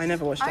traumatized. I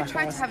never watched I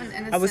tried Jackass. to have an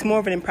innocent. I was more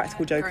of an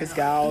Impractical Jokers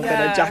gal than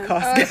Yeah. a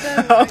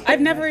Jackass gal.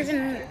 I've never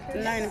even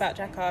known about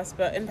Jackass,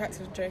 but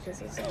Impractical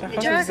Jokers is. Jackass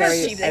Jackass was very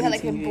stupid. They had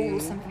like a MTV. ball or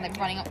something like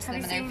running up to Have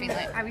them you and seen everything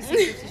like. Have you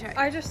seen 50 Shades?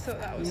 I just thought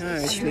that was No,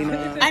 so actually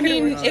not. I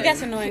mean, it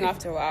gets annoying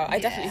after a while. I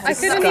definitely I have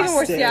couldn't even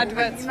watch the Disgusting.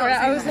 adverts for it.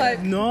 I was like,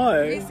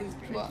 No.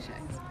 What?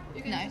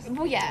 No.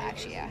 Well, yeah,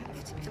 actually, yeah. I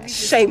have to be fair.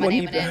 Shame My on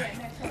name you in it.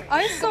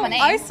 I my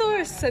name. saw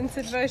a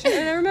censored version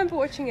and I remember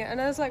watching it and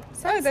I was like,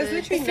 oh, there's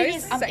literally The thing no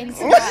is, I'm sex. into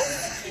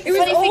that. It was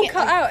Funny all thing-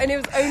 cut out and it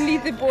was only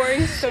the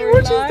boring Watches the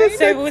storyline.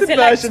 So was it censored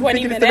like version 20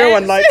 thinking minutes?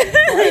 everyone like,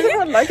 why is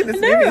everyone liking this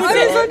movie? I was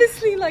so much?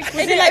 honestly like, Was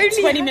it like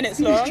 20 minutes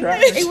long?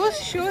 Trash. it was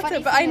shorter,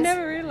 Funny but I thing is-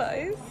 never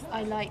realised.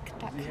 I like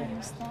that kind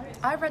of stuff.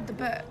 I read the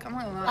book. I'm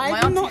not gonna lie. My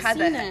I've auntie not had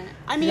seen it. it.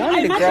 I mean, Y'all I need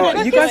to imagine grow it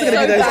up. You looks guys are so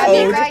gonna be bad. those Have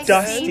you old, guys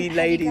dusty seen-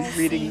 ladies have you guys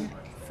reading. seen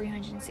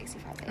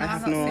 365 days. I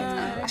have not seen not.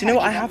 that. Do you know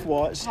what I have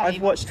watched?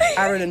 I've watched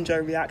Aaron and Joe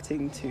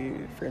reacting to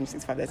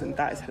 365 Days, and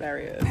that is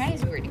hilarious.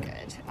 Apparently it's really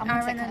good. I'm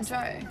gonna Aaron check and it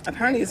out. Joe.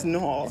 Apparently it's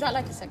not. Is that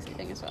like a sexy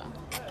thing as well?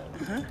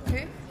 Who?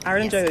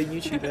 Aaron and Joe are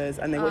YouTubers,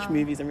 and they watch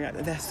movies and react.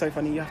 They're so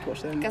funny. You have to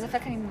watch them. Guys, I feel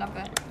like I even love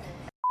it.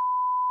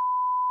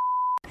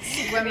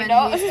 Women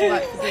who used to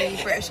work for the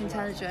British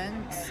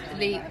intelligence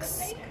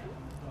leaks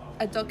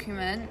a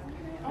document,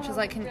 which is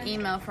like an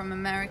email from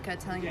America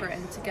telling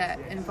Britain to get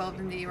involved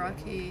in the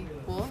Iraqi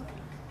war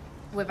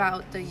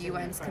without the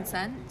UN's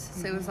consent.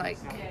 So it was like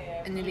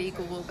an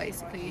illegal war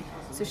basically.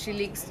 So she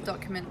leaks the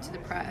document to the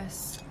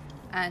press,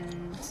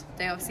 and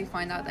they obviously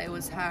find out that it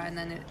was her, and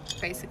then it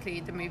basically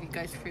the movie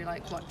goes through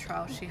like what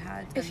trial she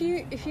had. If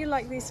you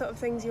like these sort of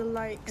things, you'll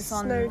like It's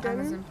on Snowden.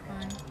 Amazon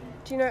Prime.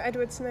 Do you know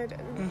Edward Snowden?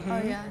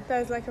 Oh yeah.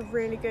 There's like a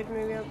really good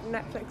movie on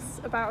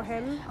Netflix about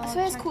him. I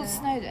swear it's called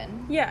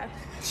Snowden. Yeah.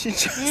 She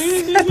just. Sorry,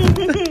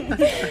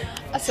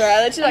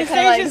 I literally So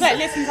you just like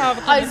listen to our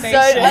conversation.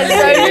 I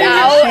zoned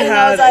out She and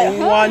I was had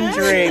like, one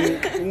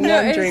drink. One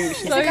it's drink.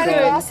 She's so the guy with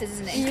good. glasses,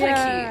 isn't it? He's kind of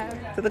Yeah.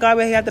 cute. Is that the guy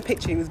where he had the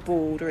picture? He was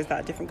bald, or is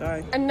that a different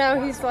guy? And now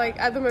he's like,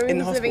 at the moment, In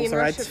the he's living in hospital,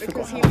 sorry, I Russia just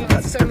because he forgot about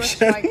leaks that so much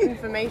description. like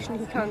information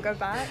he can't go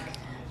back.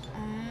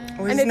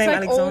 Or is And his it's name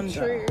like all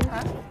Alexander?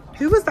 true.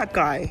 Who was that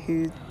guy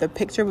who the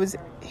picture was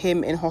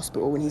him in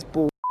hospital when he's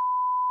bald?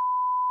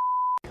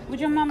 Would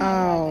your mum?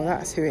 Oh,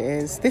 that's who it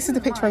is. This is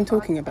the picture I'm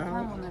talking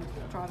about.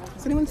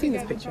 Has anyone seen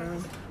this picture?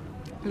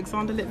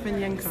 Alexander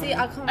Litvinenko.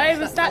 Oh,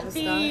 was that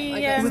the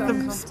Was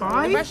the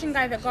spy? Russian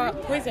guy that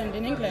got poisoned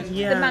in England?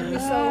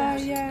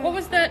 Yeah. What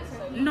was the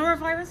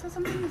norovirus or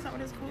something? Is that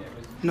what it's called?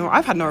 No,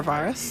 I've had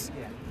norovirus.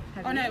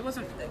 Oh no, it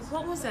wasn't.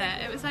 What was it?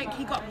 It was like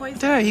he got I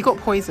poisoned. don't know, he got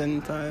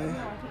poisoned though.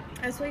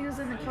 I swear he was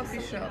in the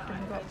coffee shop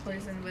and got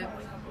poisoned with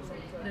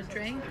the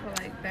drink or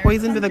like berries.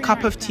 Poisoned with a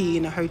cup of tea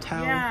in a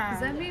hotel. Is Yeah,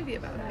 there a movie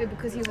about it?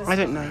 Because he was. I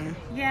don't know.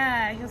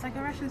 yeah. He was like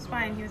a Russian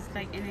spy, and he was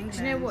like in England. Do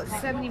you know what?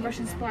 So many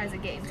Russian spies are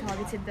getting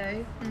targeted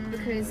though,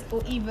 because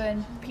or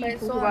even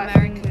people all who are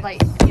Americans.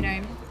 like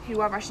who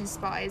are Russian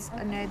spies.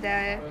 I know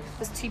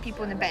there's 2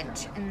 people on the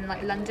bench in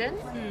like London,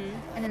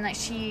 and then like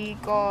she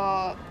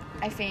got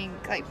I think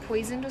like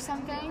poisoned or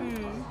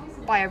something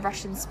by a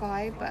Russian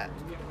spy, but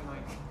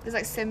there's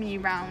like so many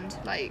round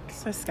like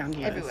So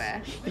scandalous.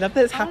 everywhere. I love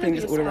that it's happening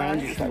just all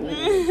around you. It's like,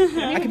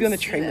 ooh. I could be on the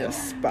train with a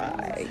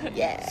spy.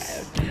 Yeah.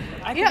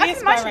 I could Yeah, I be a can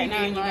spy imagine right now,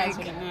 you and you guys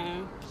like- wouldn't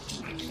know.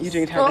 You're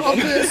doing terrible.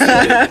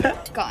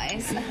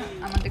 Guys,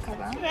 I'm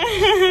undercover.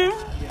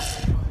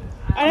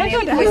 I don't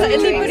think Has Poison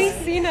anybody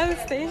drinks. seen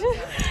Anastasia?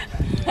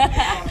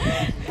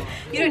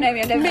 You don't know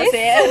me. I've never seen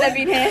it. I've never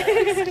been here.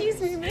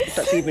 Excuse me, miss.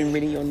 That's even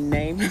really your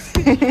name.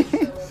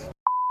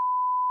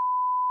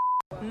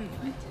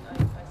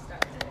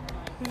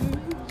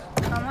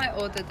 I might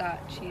order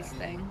that cheese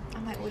thing. I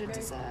might order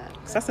dessert.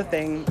 So that's the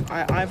thing.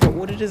 I either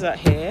order dessert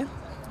here,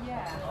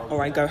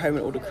 or I go home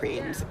and order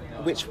creams.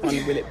 Which one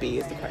will it be?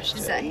 Is the question.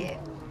 Dessert here.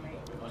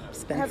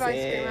 Have ice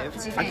cream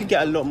Expensive. I could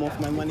get a lot more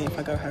for my money if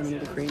I go home and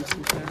order creams. to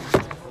be fair.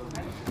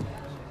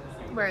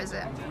 Where is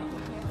it?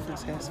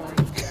 That's here, sorry.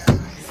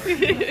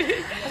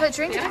 I thought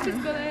drink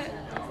it.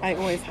 I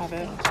always have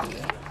it.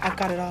 I've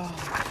got it all.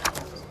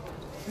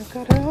 I've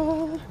got it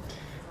all.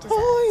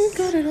 Oh, you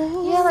got it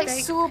all. Yeah, like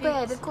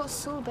sorbet. They've got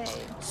sorbet.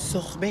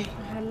 Sorbet.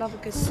 I love a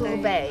good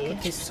Sorbet.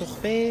 It's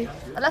sorbet.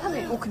 I love how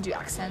we all can do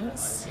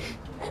accents.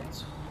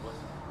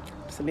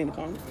 Selena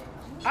can't.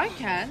 I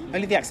can.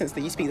 Only the accents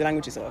that you speak the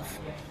languages of.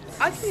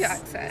 I can do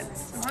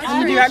accents.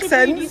 Can you do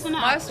accents?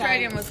 My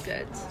Australian was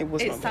good. It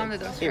was not sounded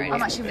good. It Australian.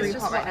 was I'm actually It's really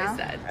just hot right what I now.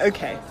 said.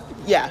 Okay.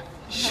 Yeah.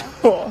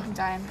 Sure. I'm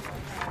dying.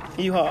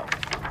 Are you hot?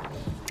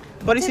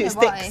 Bodysuit is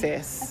know thick, why. I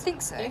sis.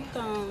 think so.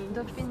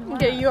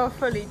 Yeah, you are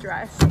fully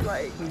dressed.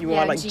 Like, You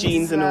Yeah, are like jeans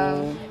jeans and as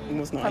all. well. It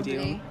was not Probably.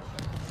 ideal.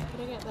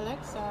 Gotta get the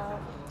legs out.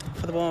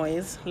 For the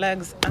boys.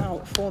 Legs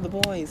out for the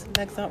boys.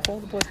 Legs out for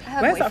the boys.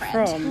 Her Where's that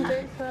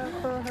boyfriend.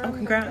 from? Oh,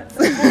 congrats.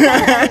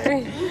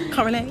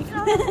 Can't relate.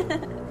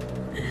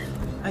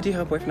 I do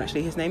have a boyfriend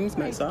actually. His name's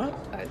Mozart.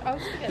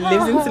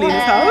 Lives in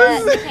Selena's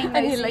house.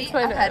 and he likes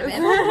my I've heard of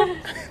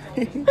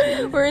him.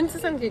 nose. We're into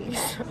some kinky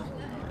stuff.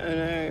 I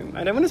know.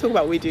 I don't want to talk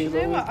about what we do,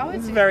 what? I but would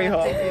it's do very that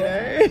hot, too.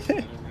 you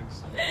know.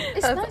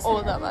 It's That's nice.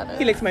 all that matters.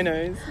 He licks my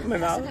nose, my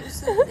mouth.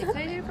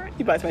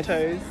 He bites my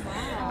toes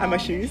and my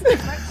shoes.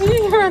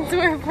 You ran to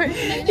my boyfriend.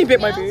 He bit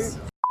my boot.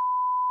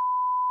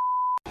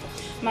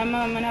 My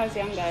mum, when I was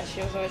younger, she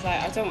was always like,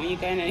 I don't want you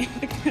going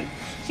anywhere.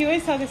 She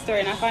always tells this story,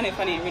 and I find it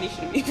funny. It really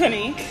shouldn't be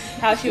funny.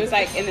 How she was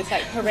like in this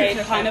like parade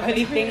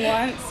carnival-y thing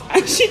once,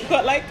 and she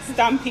got like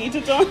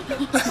stampeded on.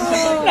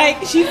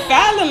 Like she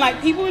fell, and like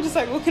people were just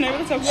like walking over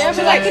the top. She was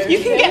like, you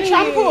can get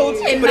trampled.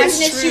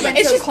 Imagine if she went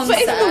It's to a just but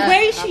it's the concert.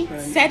 way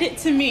she said it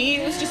to me.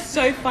 It was just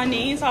so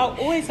funny. So I'll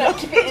always like.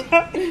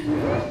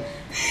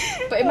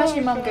 But imagine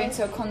your mum going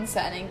to a concert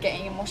and then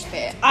getting a mosh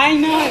pit. I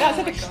know, that's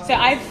the thing. So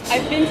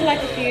I've been to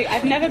like a few.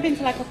 I've never been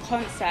to like a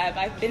concert. But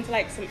I've been to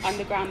like some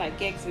underground like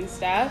gigs and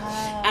stuff,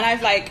 and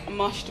I've like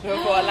moshed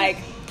before, like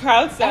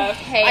crowd surf.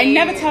 I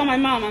never tell my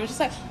mum. I'm just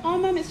like, oh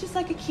mum, it's just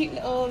like a cute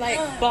little like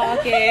bar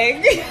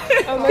gig.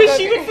 Oh my Because God.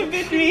 she would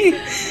forbid me.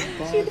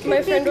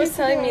 My friend was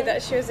telling me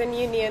that she was in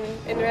Union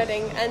in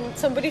Reading and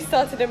somebody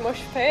started a mosh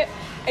pit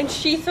and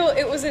she thought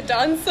it was a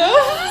dancer.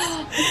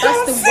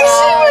 That's the So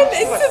she went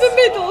into the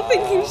middle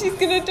thinking she's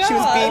gonna die. She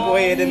was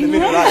b-boying in the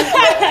middle, like.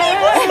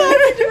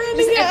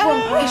 Just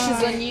everyone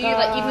pushes on you,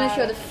 like even if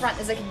you're at the front,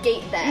 there's like a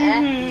gate there,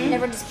 and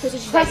everyone just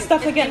pushes you Press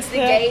stuff against the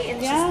gate, and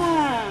it's just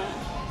yeah.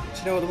 Do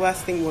you know what the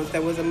worst thing was?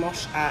 There was a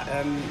mosh at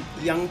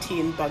Young T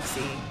in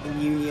Bugsy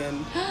in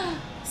Union.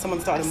 Someone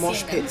started a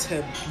mosh pit to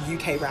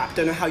UK rap.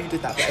 Don't know how you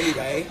did that, but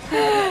anyway.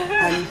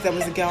 And there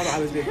was a girl that I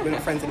was with. We're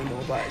not friends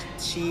anymore, but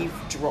she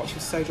was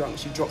so drunk.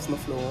 She dropped on the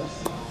floor.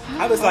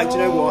 I was like, do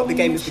you know what? The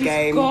game is the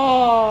game.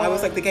 God. I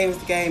was like, the game is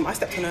the game. I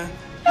stepped on her.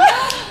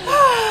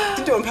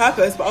 Didn't do it on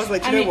purpose, but I was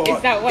like, do you know what?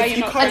 Is that why If you're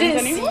not can't-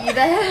 friends see anymore? you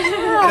there.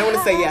 I don't want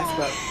to say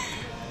yes,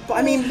 but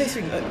I mean,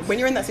 listen, when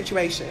you're in that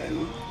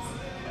situation,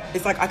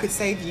 it's like I could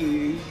save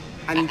you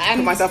and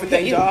put myself in put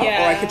you- danger, or I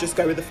yeah. could just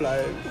go with the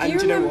flow. Do And you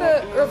do you know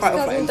remember what? Rob's Fight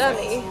or flight cousin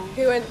instinct. Danny,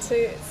 who went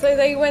to? So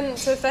they went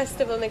to a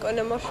festival and they got in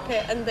a mosh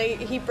pit, and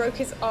he broke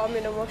his arm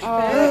in a mosh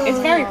pit. It's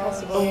very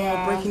possible. Oh,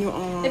 yeah. breaking your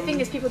arm. The thing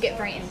is, people get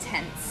very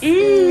intense.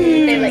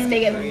 They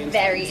get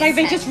very. It's like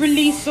they just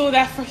release all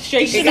their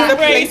frustration It's a and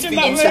place rage for in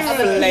you that to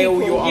moment.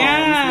 flail your arms,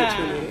 Yeah.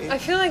 literally. I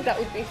feel like that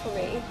would be for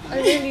me. I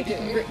really do.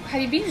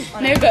 Have you been?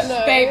 On No, it? but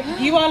No. babe,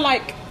 you are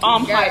like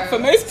arm height for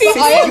most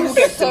people. I You am will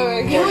get so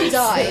demolished. You will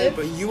die.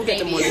 But you will get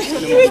demolished.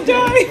 You will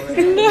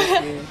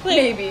die.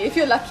 Maybe if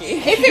you're lucky.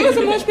 If it was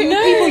a mosh pit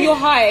with people your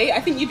height, I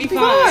think you'd be fine.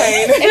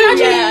 fine. Imagine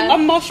Yeah. a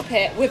mosh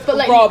pit with But,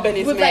 like, Rob and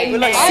his with, mate.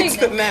 like, Like men. 6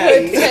 foot Could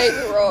men.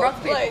 take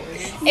Rob. Like,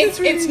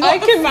 It's not I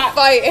the can fact.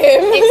 fight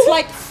him. It's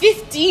like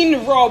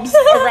 15 Robs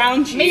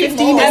around you, Maybe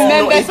 15 more. is and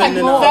then not there's like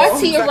even enough.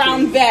 30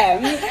 around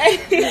them.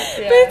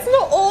 But it's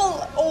not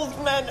all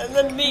old men and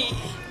then me.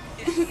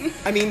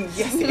 I mean,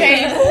 yes, it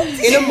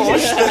is. In a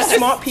mosh, the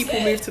smart people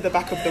move to the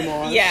back of the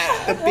mosh. Yeah.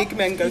 The big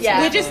men go to Yeah.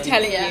 the We're just front.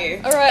 telling Yeah.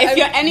 you. All right, if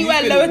you're anywhere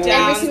you've been lower warned.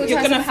 down, Every single you're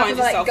time gonna something find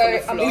happens, yourself like, on the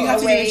go- floor. All you have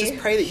to do is away.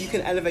 just pray that you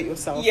can elevate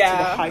yourself to the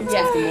Yeah. height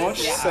Yeah. of the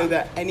mosh, Yeah. so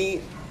that any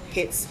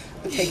hits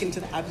are taken to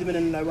the abdomen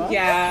and lower.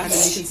 Yeah, And then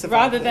you can survive.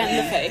 rather it. than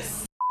the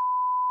face.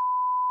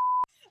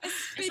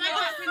 It's like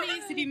that for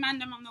me to be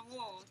Mandem on the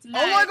wall.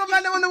 Oh my god,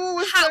 man, on the wall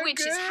was Hat so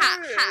witches, good.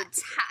 hat.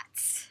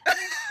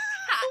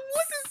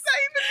 What does that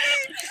even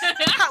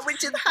mean? Hat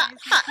witches, hat.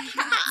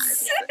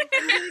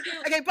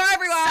 Okay, bye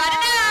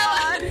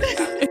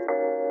everyone.